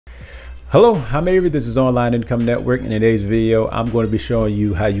Hello, I'm Avery. This is Online Income Network. In today's video, I'm going to be showing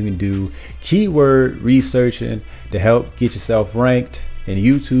you how you can do keyword researching to help get yourself ranked in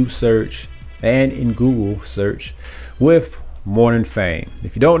YouTube search and in Google search with Morningfame.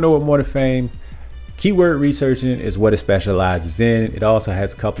 If you don't know what Morningfame, keyword researching is what it specializes in. It also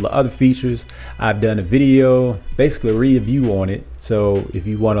has a couple of other features. I've done a video, basically a review on it. So if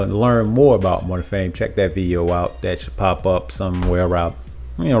you want to learn more about Morningfame, check that video out. That should pop up somewhere around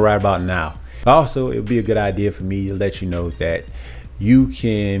right about now. Also, it would be a good idea for me to let you know that you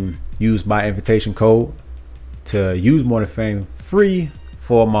can use my invitation code to use Morningfame free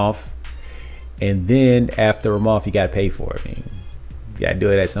for a month, and then after a month you got to pay for it. I mean, you got to do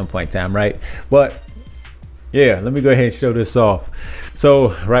it at some point in time, right? But yeah, let me go ahead and show this off.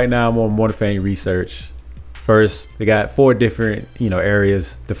 So right now I'm on Morningfame research. First, they got 4 different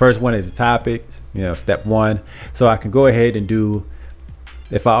areas. The first one is the topics, step 1. So I can go ahead and do,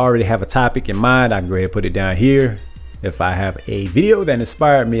 if I already have a topic in mind, I can go ahead and put it down here. If I have a video that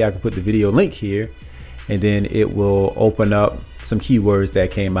inspired me, I can put the video link here, and then it will open up some keywords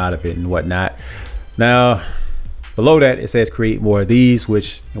that came out of it and whatnot. Now, below that, it says create more of these,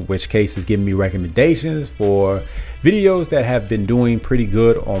 in which case is giving me recommendations for videos that have been doing pretty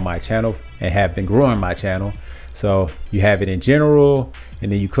good on my channel and have been growing my channel. So you have it in general, and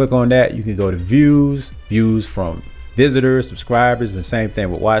then you click on that. You can go to views from visitors, subscribers, and same thing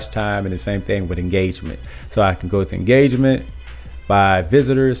with watch time, and the same thing with engagement. So I can go to engagement by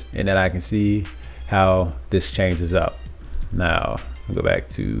visitors, and then I can see how this changes up. Now I'll go back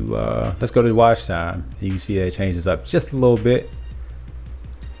to let's go to watch time. You can see that it changes up just a little bit.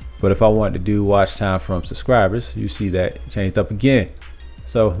 But if I want to do watch time from subscribers, you see that it changed up again.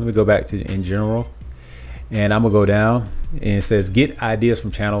 So let me go back to in general, and I'm gonna go down, and it says get ideas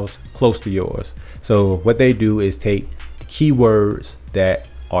from channels close to yours. So what they do is take keywords that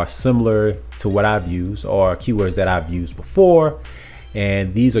are similar to what I've used, or keywords that I've used before,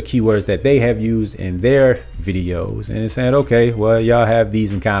 and these are keywords that they have used in their videos, and it's saying, okay, well, y'all have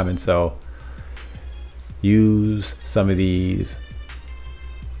these in common, so use some of these.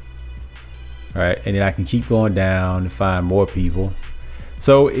 All right, and then I can keep going down to find more people.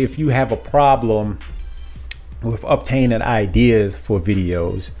 So if you have a problem with obtaining ideas for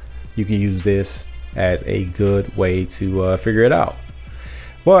videos, you can use this as a good way to figure it out.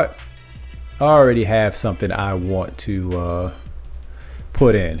 But I already have something I want to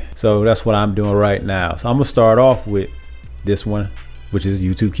put in, so that's what I'm doing right now. So I'm gonna start off with this one, which is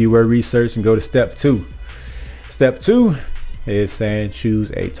YouTube keyword research, and go to step 2. Step 2 is saying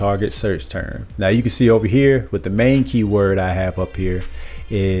choose a target search term. Now you can see over here with the main keyword I have up here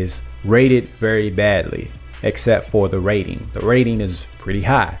is rated very badly, except for the rating. The rating is pretty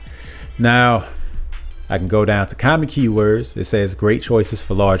high. Now I can go down to common keywords. It says great choices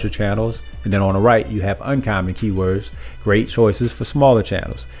for larger channels, and then on the right you have uncommon keywords, great choices for smaller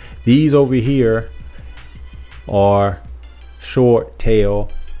channels. These over here are short tail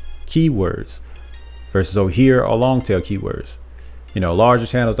keywords versus over here are long tail keywords. Larger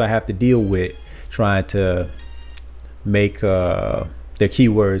channels I have to deal with trying to make their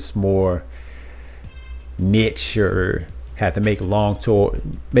keywords more niche, or have to make long tail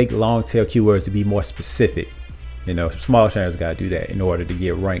keywords to be more specific. Smaller channels got to do that in order to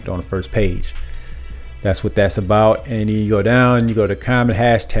get ranked on the first page. That's what that's about. And then you go down, you go to common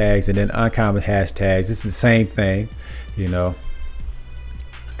hashtags and then uncommon hashtags. This is the same thing.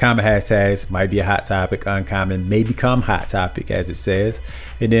 Common hashtags might be a hot topic, uncommon may become hot topic, as it says.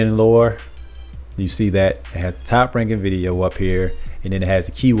 And then lower, you see that it has the top ranking video up here, and then it has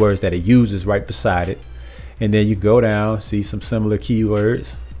the keywords that it uses right beside it. And then you go down, see some similar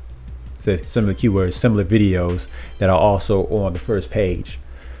keywords. It says similar keywords, similar videos that are also on the first page.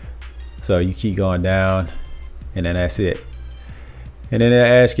 So you keep going down, and then that's it. And then it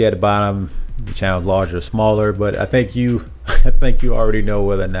asks you at the bottom, your channel's larger or smaller, but I think you already know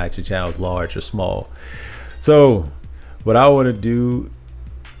whether or not your channel's large or small. So what I want to do,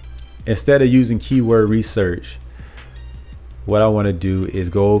 instead of using keyword research, what I want to do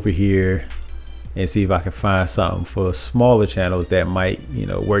is go over here and see if I can find something for smaller channels that might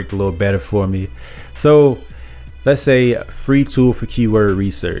work a little better for me. So let's say a free tool for keyword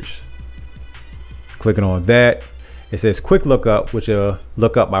research. Clicking on that, it says quick lookup, which will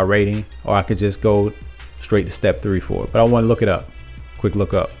look up my rating, or I could just go straight to step 3 for it, but I want to look it up. Quick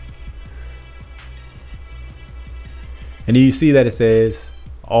lookup, and then you see that it says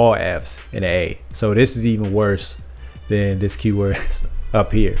all F's and an A. So this is even worse than this keyword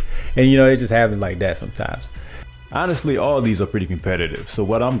up here, and it just happens like that sometimes. Honestly, all of these are pretty competitive, so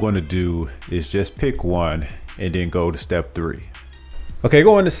what I'm going to do is just pick one and then go to step 3. Okay,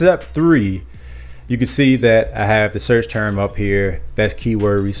 going to step 3, you can see that I have the search term up here, best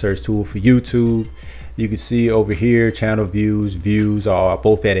keyword research tool for YouTube. You can see over here, channel views are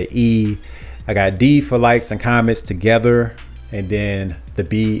both at an E. I got D for likes and comments together, and then the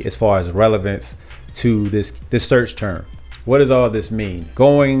B as far as relevance to this search term. What does all this mean?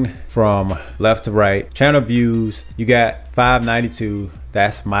 Going from left to right, channel views, you got 592.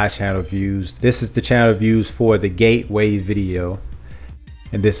 That's my channel views. This is the channel views for the gateway video.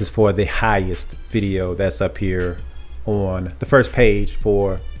 And this is for the highest video that's up here on the first page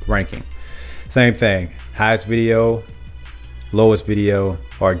for ranking. Same thing, highest video, lowest video,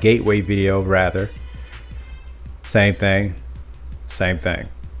 or gateway video rather. Same thing, same thing.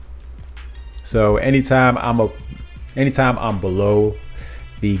 So anytime I'm below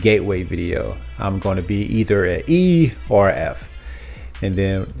the gateway video, I'm going to be either an E or an F. And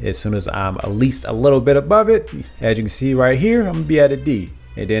then as soon as I'm at least a little bit above it, as you can see right here, I'm gonna be at a D.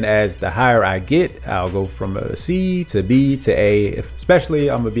 And then as the higher I get, I'll go from a C to B to A. Especially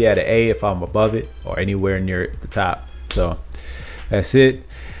I'm gonna be at an A if I'm above it or anywhere near the top. So that's it.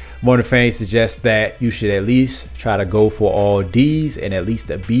 Morningfame suggests that you should at least try to go for all D's and at least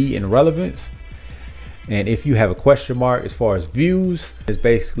a B in relevance. And if you have a question mark as far as views, it's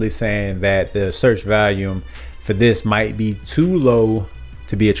basically saying that the search volume for this might be too low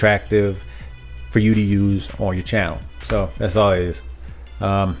to be attractive for you to use on your channel. So that's all it is.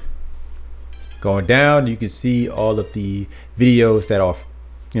 Going down, you can see all of the videos that are,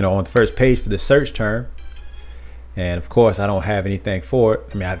 on the first page for the search term. And of course, I don't have anything for it.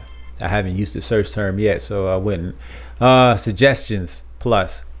 I mean, I haven't used the search term yet, so I wouldn't. Suggestions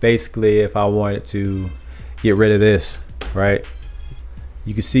plus. Basically, if I wanted to get rid of this, right?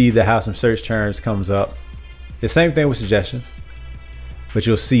 You can see how some search terms comes up. The same thing with suggestions, but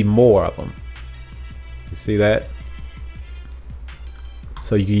you'll see more of them. You see that?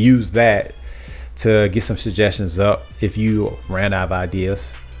 So you can use that to get some suggestions up if you ran out of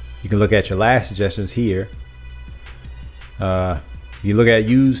ideas. You can look at your last suggestions here. You look at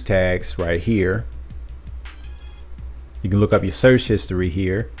use tags right here. You can look up your search history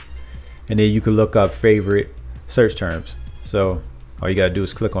here, and then you can look up favorite search terms. So all you gotta do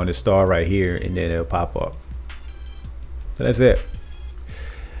is click on this star right here, and then it'll pop up. So that's it.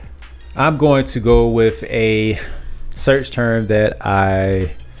 I'm going to go with a search term that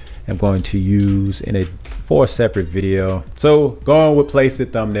I am going to use for a separate video. So going with place the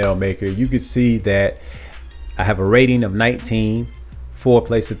thumbnail maker, you can see that I have a rating of 19 for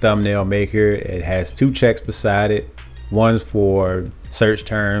place the thumbnail maker. It has 2 checks beside it. One's for search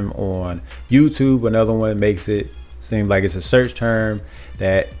term on YouTube. Another one makes it seem like it's a search term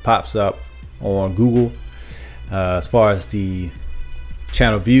that pops up on Google. As far as the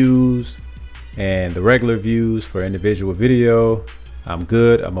channel views and the regular views for individual video, I'm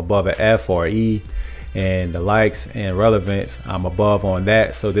good. I'm above an F or E. And the likes and relevance, I'm above on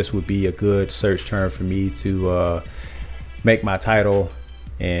that. So this would be a good search term for me to make my title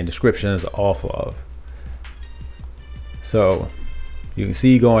and descriptions off of. So you can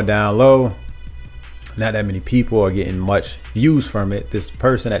see going down low, not that many people are getting much views from it. This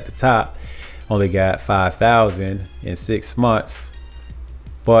person at the top only got 5,000 in 6 months,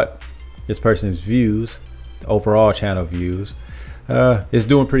 but this person's views, the overall channel views, is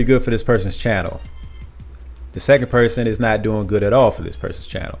doing pretty good for this person's channel. The second person is not doing good at all for this person's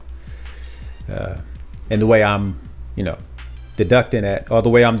channel. And the way I'm, deducting that, or the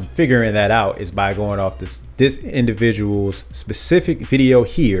way I'm figuring that out, is by going off this individual's specific video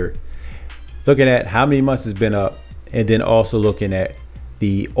here, looking at how many months it's been up, and then also looking at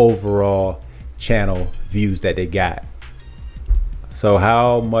the overall channel views that they got. So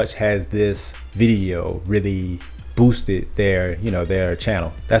how much has this video really boosted their their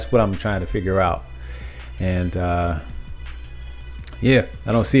channel? That's what I'm trying to figure out. And yeah,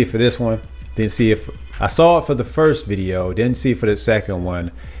 I don't see it for this one. Didn't see it I saw it for the first video, didn't see it for the second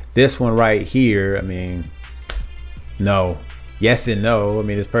one. This one right here, I mean, no, yes and no. I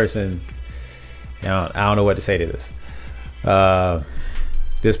mean, this person, I don't know what to say to this.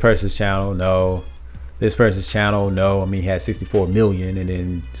 This person's channel, no. This person's channel, no. I mean, he had 64 million and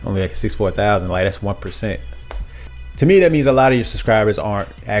then it's only like 64,000. Like, that's 1%. To me, that means a lot of your subscribers aren't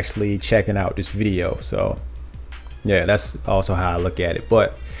actually checking out this video. So yeah, that's also how I look at it.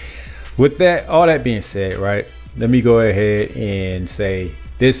 But with that, all that being said, right, let me go ahead and say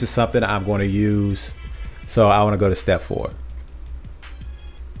this is something I'm going to use. So I want to go to step 4.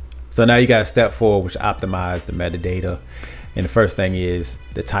 So now you got a step 4, which optimize the metadata. And the first thing is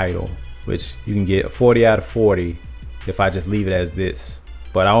the title, which you can get a 40 out of 40 if I just leave it as this.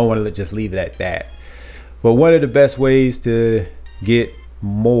 But I don't want to just leave it at that. But one of the best ways to get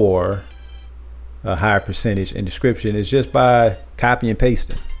more, a higher percentage in description is just by copy and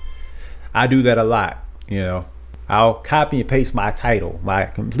pasting. I do that a lot, you know. I'll copy and paste my title, my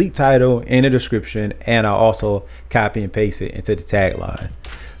complete title in the description, and I'll also copy and paste it into the tagline.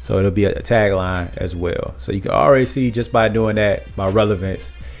 So it'll be a tagline as well. So you can already see just by doing that, my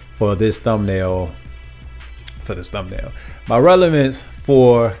relevance for this thumbnail, my relevance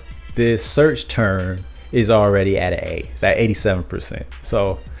for this search term is already at an A. It's at 87%.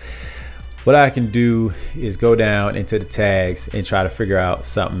 So what I can do is go down into the tags and try to figure out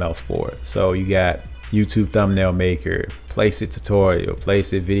something else for it. So you got YouTube thumbnail maker, place it tutorial,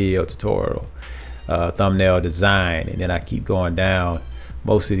 place it video tutorial, thumbnail design, and then I keep going down.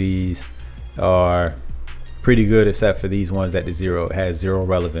 Most of these are pretty good except for these ones at the zero. It has zero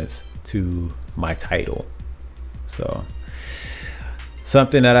relevance to my title. So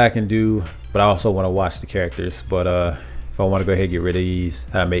something that I can do, but I also want to watch the characters. But if I want to go ahead and get rid of these,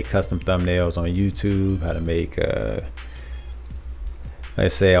 how to make custom thumbnails on YouTube, how to make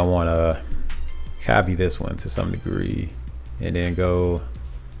let's say I want to copy this one to some degree and then go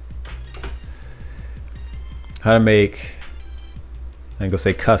how to make, and go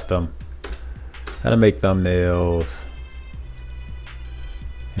say custom, how to make thumbnails,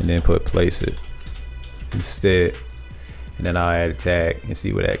 and then place it instead, and then I'll add a tag and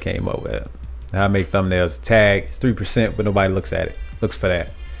see what that came up with. How to make thumbnails, tag is 3%, but nobody looks at it, looks for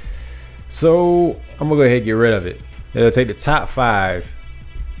that. So I'm gonna go ahead and get rid of it. It'll take the top 5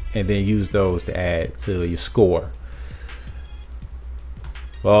 and then use those to add to your score.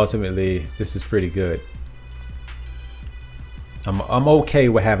 But ultimately, this is pretty good. I'm okay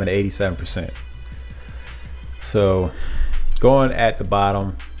with having 87%. So going at the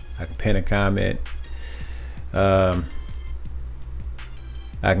bottom, I can pin a comment. I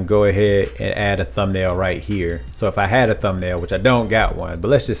can go ahead and add a thumbnail right here. So if I had a thumbnail, which I don't got one, but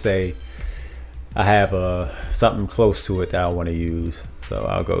let's just say I have something close to it that I want to use. So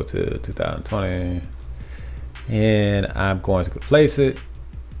I'll go to 2020 and I'm going to place it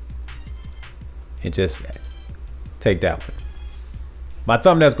and just take that one. My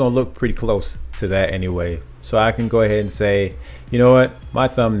thumbnail is going to look pretty close to that anyway. So I can go ahead and say, you know what, my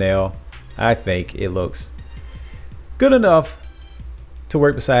thumbnail, I think it looks good enough to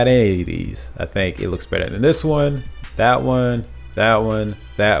work beside any of these. I think it looks better than this one, that one, that one,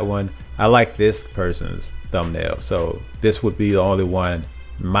 that one. I like this person's thumbnail, so this would be the only one,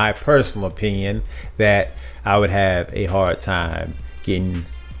 my personal opinion, that I would have a hard time taking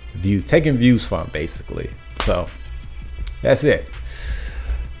views from, basically. So that's it.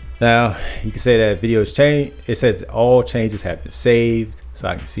 Now you can say that videos change. It says all changes have been saved, so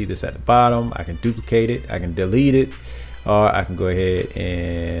I can see this at the bottom. I can duplicate it, I can delete it, or I can go ahead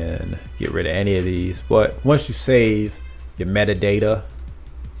and get rid of any of these. But once you save your metadata,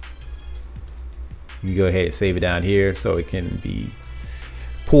 you can go ahead and save it down here so it can be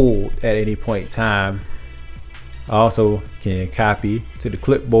pulled at any point in time. I also can copy to the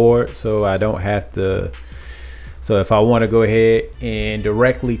clipboard so I don't have to. So if I want to go ahead and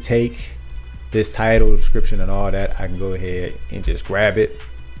directly take this title, description, and all that, I can go ahead and just grab it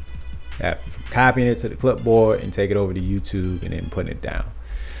after copying it to the clipboard and take it over to YouTube and then putting it down.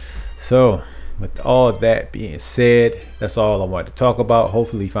 So with all that being said, that's all I wanted to talk about.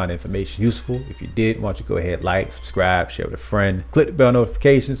 Hopefully you found the information useful. If you did, why don't you go ahead, like, subscribe, share with a friend, click the bell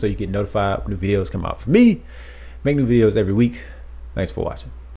notification so you get notified when new videos come out from me. Make new videos every week. Thanks for watching.